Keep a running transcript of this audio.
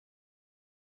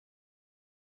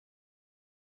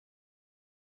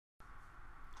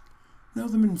Now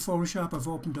that I'm in Photoshop, I've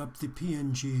opened up the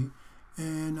PNG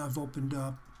and I've opened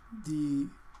up the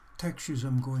textures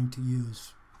I'm going to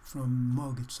use from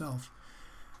mug itself.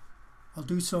 I'll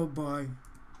do so by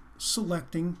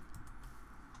selecting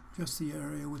just the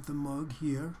area with the mug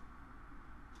here.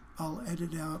 I'll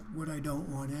edit out what I don't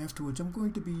want afterwards. I'm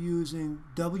going to be using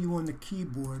W on the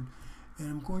keyboard, and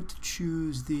I'm going to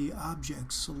choose the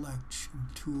object selection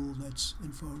tool that's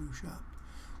in Photoshop.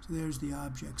 So there's the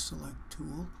object select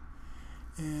tool,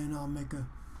 and I'll make a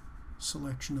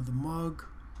selection of the mug.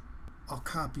 I'll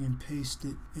copy and paste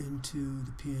it into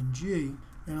the PNG,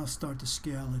 and I'll start to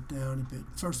scale it down a bit.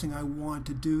 First thing I want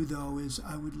to do though is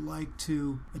I would like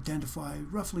to identify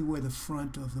roughly where the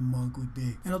front of the mug would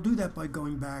be. And I'll do that by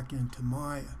going back into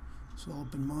Maya. So I'll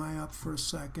open Maya up for a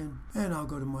second, and I'll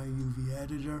go to my UV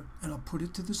editor, and I'll put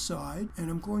it to the side, and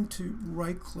I'm going to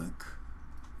right click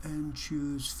and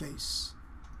choose face.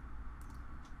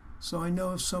 So I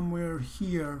know somewhere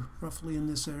here, roughly in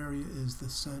this area, is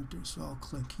the center. So I'll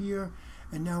click here,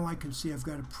 and now I can see I've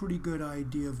got a pretty good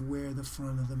idea of where the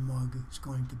front of the mug is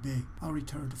going to be. I'll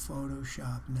return to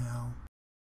Photoshop now.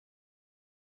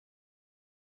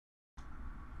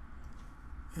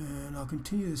 And I'll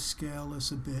continue to scale this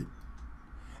a bit.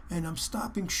 And I'm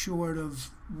stopping short of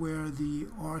where the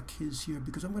arc is here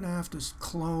because I'm going to have to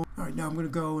clone. All right, now I'm going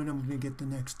to go and I'm going to get the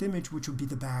next image, which will be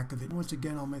the back of it. Once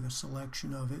again, I'll make a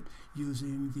selection of it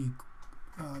using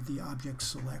the object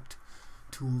select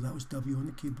tool. That was W on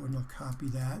the keyboard, and I'll copy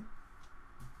that.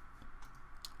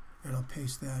 And I'll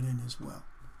paste that in as well.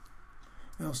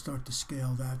 And I'll start to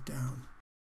scale that down.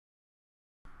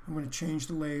 I'm going to change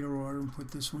the layer order and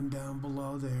put this one down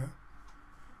below there.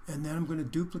 And then I'm going to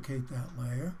duplicate that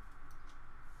layer,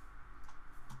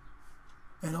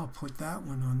 and I'll put that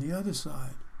one on the other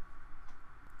side.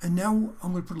 And now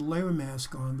I'm going to put a layer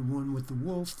mask on the one with the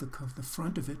wolf, the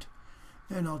front of it,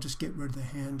 and I'll just get rid of the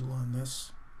handle on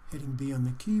this, hitting B on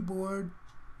the keyboard.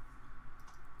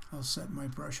 I'll set my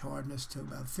brush hardness to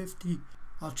about 50.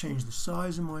 I'll change the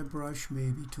size of my brush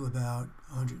maybe to about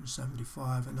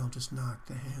 175, and I'll just knock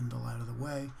the handle out of the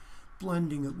way,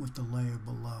 blending it with the layer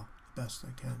below best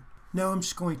I can. Now I'm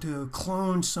just going to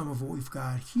clone some of what we've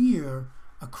got here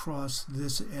across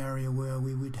this area where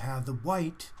we would have the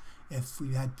white if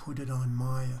we had put it on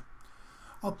Maya.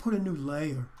 I'll put a new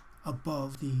layer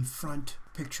above the front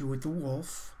picture with the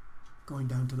wolf, going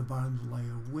down to the bottom of the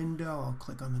layer window. I'll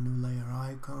click on the new layer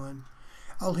icon.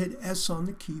 I'll hit S on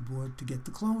the keyboard to get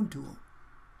the clone tool.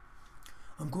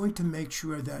 I'm going to make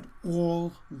sure that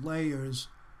all layers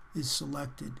is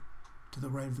selected to the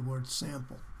right of the word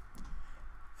sample.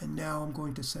 And now I'm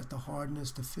going to set the hardness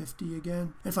to 50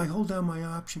 again. If I hold down my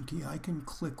Option key, I can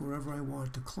click wherever I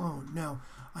want to clone. Now,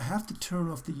 I have to turn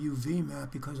off the UV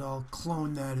map because I'll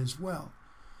clone that as well.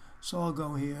 So I'll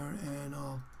go here and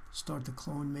I'll start to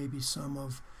clone maybe some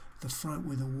of the front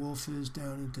where the wolf is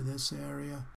down into this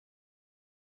area.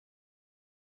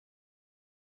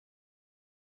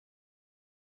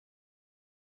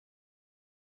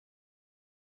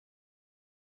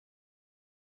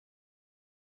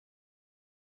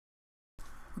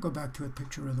 I'll go back to a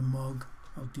picture of the mug.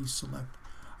 I'll deselect.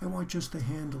 I want just the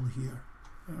handle here.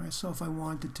 All right, so if I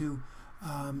wanted to,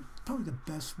 probably the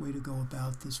best way to go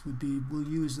about this would be we'll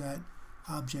use that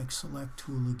object select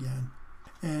tool again.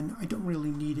 And I don't really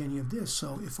need any of this,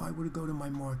 so if I were to go to my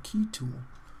marquee tool,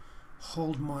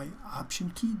 hold my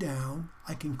Option key down,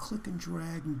 I can click and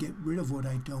drag and get rid of what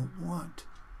I don't want.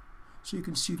 So you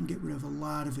can see you can get rid of a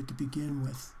lot of it to begin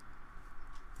with.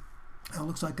 Now it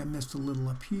looks like I missed a little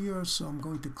up here, so I'm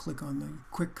going to click on the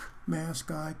quick mask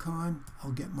icon.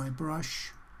 I'll get my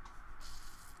brush,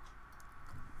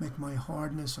 make my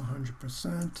hardness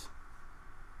 100%,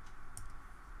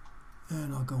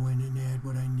 and I'll go in and add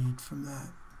what I need from that.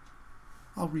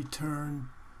 I'll return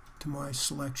to my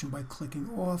selection by clicking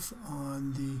off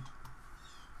on the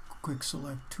quick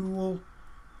select tool.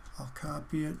 I'll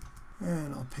copy it,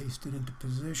 and I'll paste it into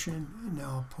position, and now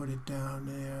I'll put it down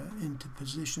there into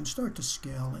position, start to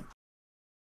scale it.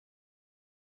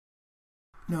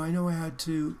 Now I know I had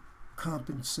to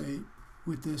compensate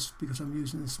with this because I'm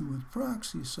using the smooth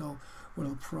proxy, so what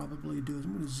I'll probably do is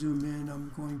I'm going to zoom in,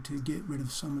 I'm going to get rid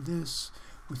of some of this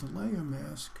with a layer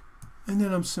mask, and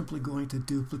then I'm simply going to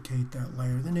duplicate that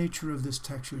layer. The nature of this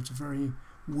texture, it's very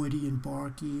woody and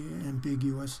barky and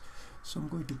ambiguous, so I'm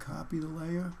going to copy the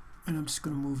layer, and I'm just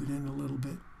going to move it in a little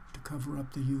bit to cover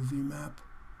up the UV map.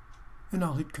 And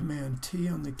I'll hit Command T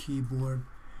on the keyboard,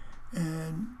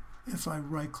 and if I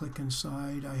right click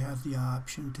inside, I have the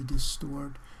option to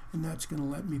distort, and that's going to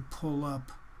let me pull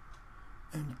up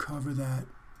and cover that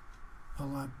a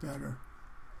lot better.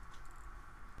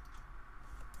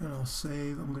 And I'll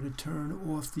save. I'm going to turn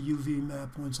off the UV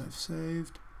map once I've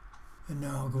saved. And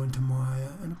now I'll go into Maya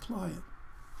and apply it.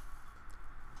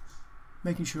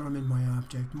 Making sure I'm in my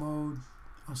object mode,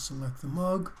 I'll select the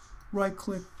mug, right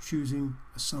click, choosing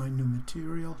Assign New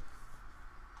Material.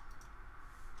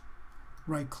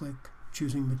 Right click,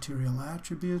 choosing Material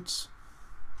Attributes.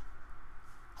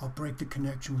 I'll break the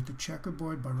connection with the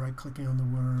checkerboard by right clicking on the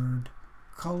word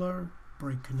Color,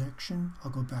 break connection.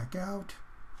 I'll go back out,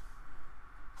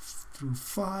 through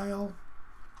File,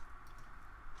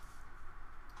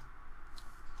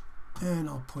 and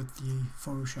I'll put the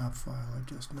Photoshop file I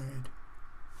just made.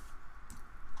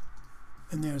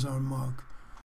 And there's our mug.